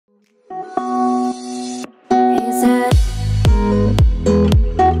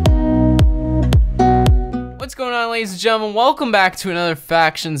ladies and gentlemen, welcome back to another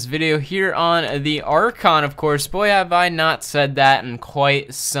factions video here on the Archon, of course. Boy, have I not said that in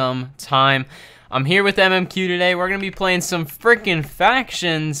quite some time. I'm here with MMQ today. We're going to be playing some freaking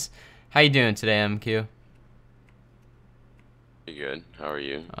factions. How you doing today, MMQ? Pretty good. How are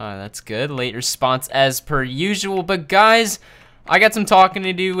you? That's good. Late response as per usual. But guys, I got some talking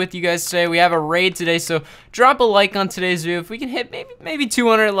to do with you guys today. We have a raid today, so drop a like on today's video. If we can hit maybe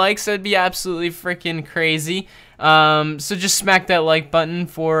 200 likes, that'd be absolutely freaking crazy. So just smack that like button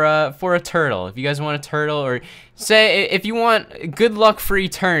for a turtle. If you guys want a turtle, or say if you want good luck for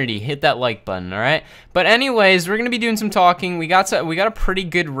eternity, hit that like button. All right. But anyways, we're gonna be doing some talking. We got a pretty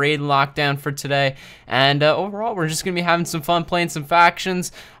good raid lockdown for today, and overall we're just gonna be having some fun playing some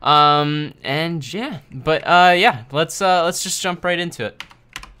factions. And yeah, but yeah, let's just jump right into it.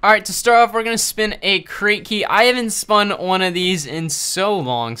 Alright, to start off, we're going to spin a crate key. I haven't spun one of these in so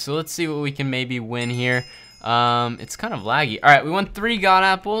long, so let's see what we can maybe win here. It's kind of laggy. Alright, we won 3 god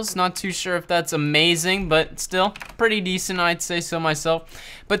apples. Not too sure if that's amazing, but still pretty decent, I'd say so myself.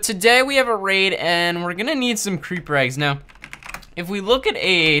 But today we have a raid, and we're going to need some creeper eggs. Now, if we look at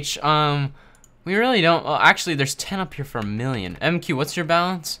AH, we really don't... Well, actually, there's 10 up here for 1,000,000. MQ, what's your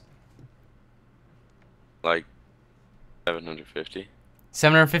balance? Like 750.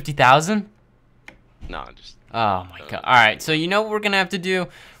 750,000? Nah, just. Oh my god. Alright, so you know what we're gonna have to do?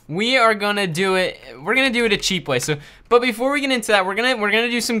 We're gonna do it a cheap way. So, but before we get into that, we're gonna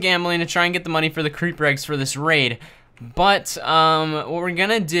do some gambling to try and get the money for the creeper eggs for this raid. But what we're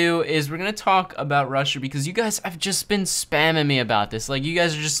gonna do is we're gonna talk about Rusher, because you guys have just been spamming me about this. Like, you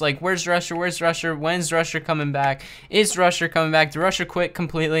guys are just like, where's Rusher? Where's Rusher? When's Rusher coming back? Is Rusher coming back? Did Rusher quit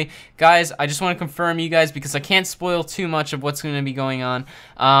completely? Guys, I just want to confirm you guys, because I can't spoil too much of what's gonna be going on.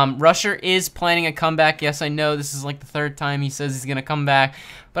 Rusher is planning a comeback. Yes, I know this is like the 3rd time he says he's gonna come back.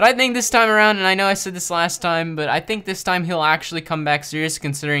 But I think this time around, and I know I said this last time, but I think this time he'll actually come back serious,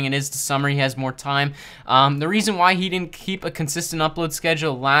 considering it is the summer, he has more time. The reason why he didn't keep a consistent upload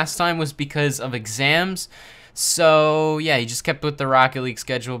schedule last time was because of exams. So yeah, he just kept with the Rocket League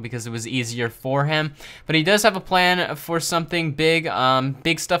schedule because it was easier for him. But he does have a plan for something big,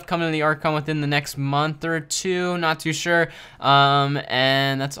 big stuff coming to the Archon within the next month or 2, not too sure.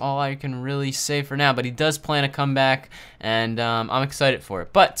 And that's all I can really say for now. But he does plan a comeback, and I'm excited for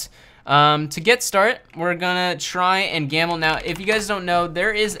it. But to get started, we're gonna try and gamble. Now, if you guys don't know,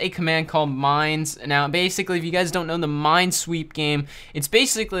 there is a command called mines. Now, basically, if you guys don't know the mine sweep game, it's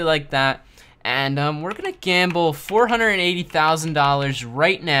basically like that. And we're gonna gamble $480,000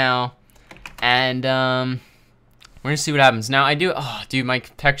 right now, and we're gonna see what happens. Now, oh dude, my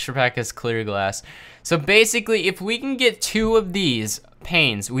texture pack has clear glass. So basically, if we can get 2 of these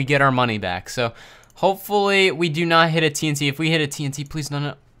panes, we get our money back. So hopefully we do not hit a TNT. If we hit a TNT, please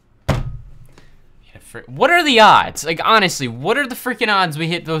no. What are the odds? Like, honestly, what are the freaking odds we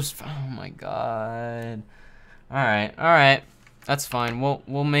hit those? Oh my god. Alright. That's fine.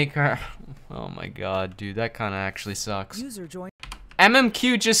 We'll make our... Oh my god, dude, that kind of actually sucks.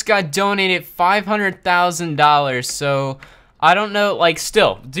 MMQ just got donated $500,000, so I don't know, like,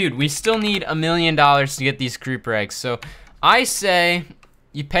 still, dude, we still need $1 million to get these creeper eggs. So I say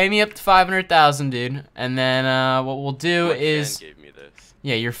you pay me up to $500,000, dude, and then what we'll do is... Fan gave me this.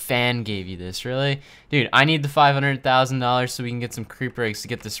 Yeah, your fan gave you this, really? Dude, I need the $500,000 so we can get some creeper eggs to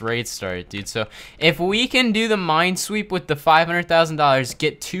get this raid started, dude. So if we can do the mine sweep with the $500,000,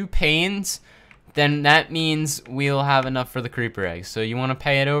 get 2 panes, then that means we'll have enough for the creeper eggs. So you want to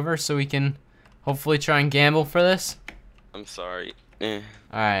pay it over so we can hopefully try and gamble for this? I'm sorry.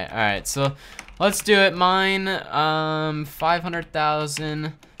 Alright, so let's do it. Mine,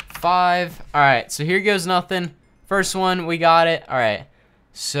 500,000, 5. Alright, so here goes nothing. First one, we got it. Alright.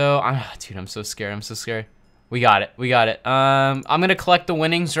 So, dude, I'm so scared. We got it. I'm gonna collect the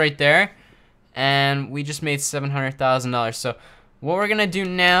winnings right there, and we just made $700,000. So, what we're gonna do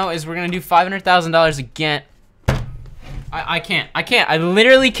now is we're gonna do $500,000 again. I can't. I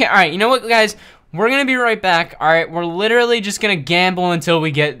literally can't. All right, you know what, guys? We're gonna be right back. All right, we're literally just gonna gamble until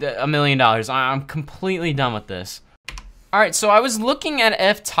we get $1 million. I'm completely done with this. Alright, so I was looking at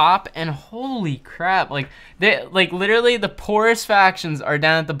F-top, and holy crap, like literally the poorest factions are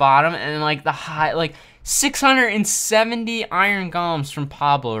down at the bottom, and like the high, like 670 iron golems from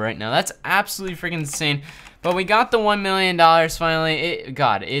Pablo right now. That's absolutely freaking insane. But we got the $1 million finally.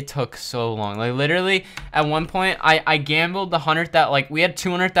 God, it took so long. Like, literally, at one point, I gambled the 100,000. Like, we had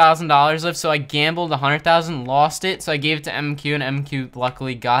 $200,000 left, so I gambled 100,000, lost it, so I gave it to MQ, and MQ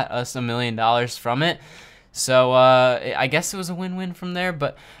luckily got us $1 million from it. So I guess it was a win-win from there,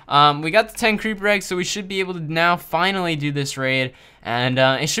 but we got the 10 creeper eggs, so we should be able to now finally do this raid, and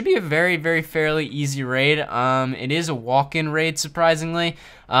it should be a very, very fairly easy raid. It is a walk-in raid, surprisingly,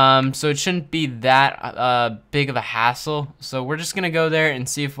 so it shouldn't be that big of a hassle. So we're just gonna go there and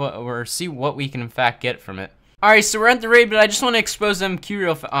see what we can in fact get from it. Alright, so we're at the raid, but I just want to expose MMQ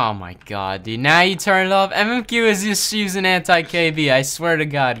real fast. Oh my god, dude. Now you turn it off. MMQ is just using anti-KB. I swear to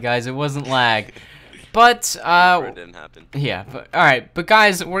god, guys, it wasn't lag. But, It didn't happen. Yeah, but, alright. But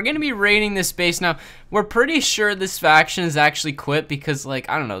guys, we're going to be raiding this base now. We're pretty sure this faction is actually quit because, like,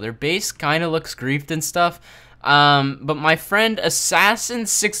 I don't know, their base kind of looks griefed and stuff. But my friend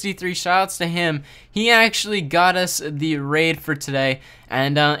Assassin63, shoutouts to him, he actually got us the raid for today,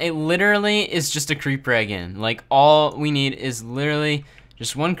 and it literally is just a creeper egg in. Like, all we need is literally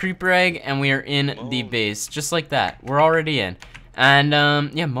just one creeper egg, and we are in the base, just like that. We're already in. And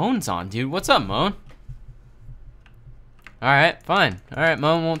yeah, Moan's on, dude. What's up, Moan? Alright, fine. Alright,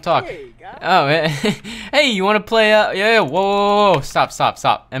 Moan won't talk. Hey, guys. Oh, hey, you want to play, yeah, whoa, stop,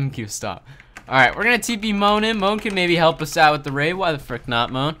 MQ, stop. Alright, we're gonna TP Moan in. Moan can maybe help us out with the raid. Why the frick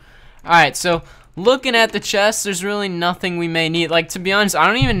not, Moan? Alright, so looking at the chest, there's really nothing we may need. Like, to be honest, I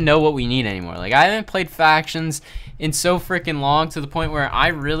don't even know what we need anymore. Like, I haven't played factions in so freaking long to the point where I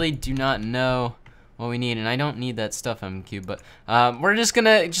really do not know what we need. And I don't need that stuff, MQ, but we're just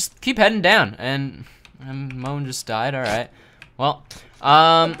gonna keep heading down. And Moan just died. Alright. Well,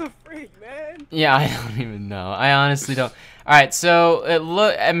 What the freak, man? yeah, I don't even know. I honestly don't. Alright, so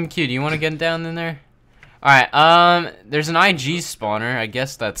look, MQ, do you want to get down in there? Alright, there's an IG spawner. I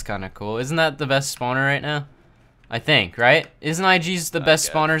guess that's kind of cool. Isn't that the best spawner right now? I think, right? Isn't IG's the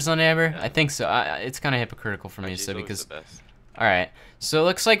best spawners on ever? Yeah. I think so. It's kind of hypocritical for me to say because. Alright, so it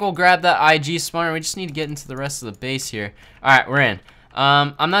looks like we'll grab that IG spawner. We just need to get into the rest of the base here. Alright, we're in.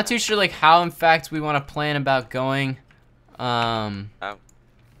 I'm not too sure like how in fact we want to plan about going. What?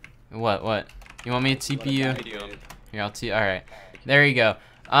 You want me to TP you? Here, I'll alright. There you go.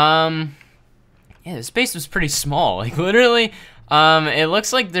 Yeah, this base was pretty small. Like, literally, it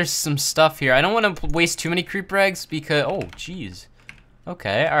looks like there's some stuff here. I don't want to waste too many creeper eggs because, oh, jeez.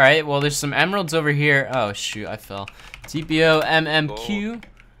 Okay, alright. Well, there's some emeralds over here. Oh, shoot, I fell. TPO MMQ.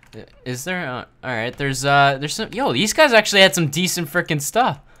 Is there? Alright, there's some, yo, these guys actually had some decent freaking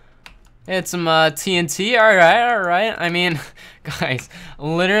stuff. They had some TNT. Alright. I mean, guys,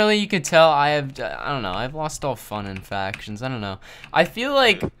 literally you could tell I don't know, I've lost all fun in factions. I don't know. I feel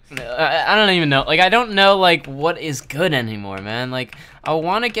like I don't even know. Like, I don't know like what is good anymore, man. Like, I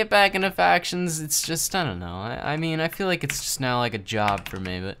want to get back into factions. It's just, I don't know. I mean, I feel like it's just now like a job for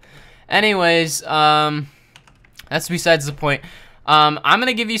me, but anyways, that's besides the point. I'm going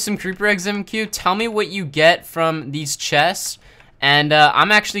to give you some creeper eggs, MQ. Tell me what you get from these chests. And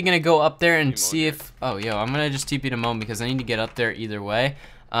I'm actually going to go up there and see if... Oh, yo, I'm going to just TP to Moan because I need to get up there either way.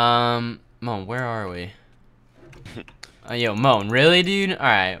 Moan, where are we? Yo, Moan, really, dude?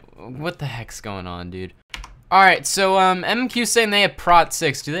 Alright, what the heck's going on, dude? Alright, so MQ's saying they have Prot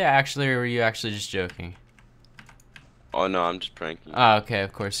 6. Do they actually, or were you actually just joking? Oh, no, I'm just pranking. Oh, okay,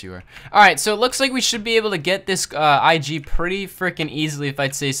 of course you were. Alright, so it looks like we should be able to get this IG pretty freaking easily, if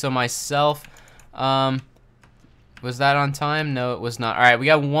I'd say so myself. Was that on time? No, it was not. Alright, we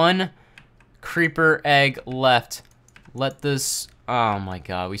got one creeper egg left. Let this... Oh my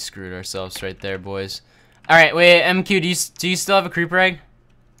god, we screwed ourselves right there, boys. Alright, wait, MQ, do you still have a creeper egg?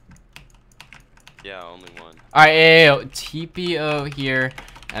 Yeah, only one. Alright, yo, TPO here.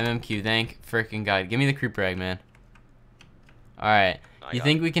 MMQ, thank freaking god. Give me the creeper egg, man. Alright. You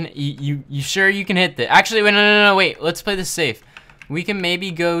think we can... You sure you can hit that? Actually, wait, no, wait. Let's play this safe. We can maybe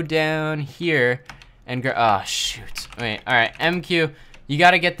go down here... And go, oh shoot. Wait, alright, MQ, you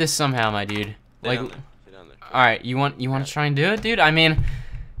gotta get this somehow, my dude. Like, alright, you want to try and do it, dude? I mean,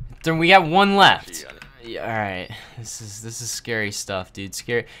 we got one left. Yeah, alright, this is scary stuff, dude.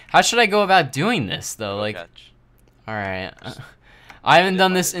 Scary. How should I go about doing this though? Like, alright, I haven't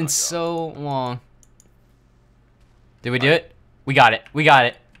done this in so long. Did we do it? We got it.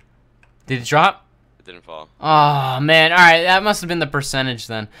 Did it drop? It didn't fall. Oh, man. Alright, that must have been the percentage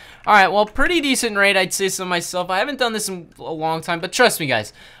then. Alright, well, pretty decent rate, I'd say so myself. I haven't done this in a long time, but trust me,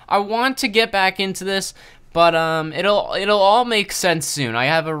 guys. I want to get back into this, but it'll all make sense soon. I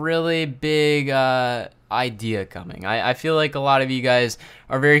have a really big idea coming. I feel like a lot of you guys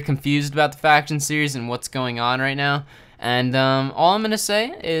are very confused about the faction series and what's going on right now. And all I'm gonna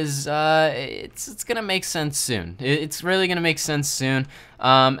say is it's gonna make sense soon. It's really gonna make sense soon.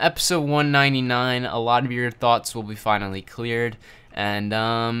 Episode 199. A lot of your thoughts will be finally cleared,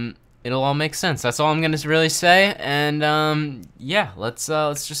 and it'll all make sense. That's all I'm gonna really say. And yeah, let's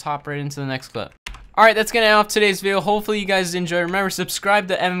just hop right into the next clip. Alright, that's gonna end off today's video. Hopefully you guys enjoyed. Remember, subscribe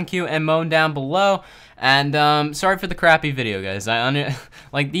to MMQ and Moan down below. And sorry for the crappy video, guys.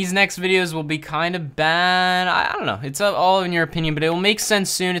 Like, these next videos will be kind of bad. I don't know. It's all in your opinion, but it will make sense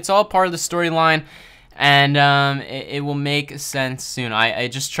soon. It's all part of the storyline, and it will make sense soon. I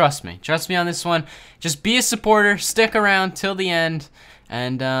just trust me. Trust me on this one. Just be a supporter. Stick around till the end.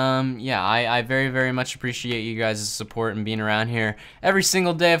 And yeah, I very, very much appreciate you guys' support and being around here every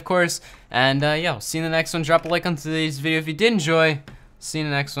single day, of course. And yeah, we'll see you in the next one. Drop a like on today's video if you did enjoy. See you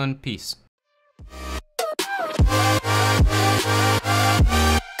in the next one. Peace.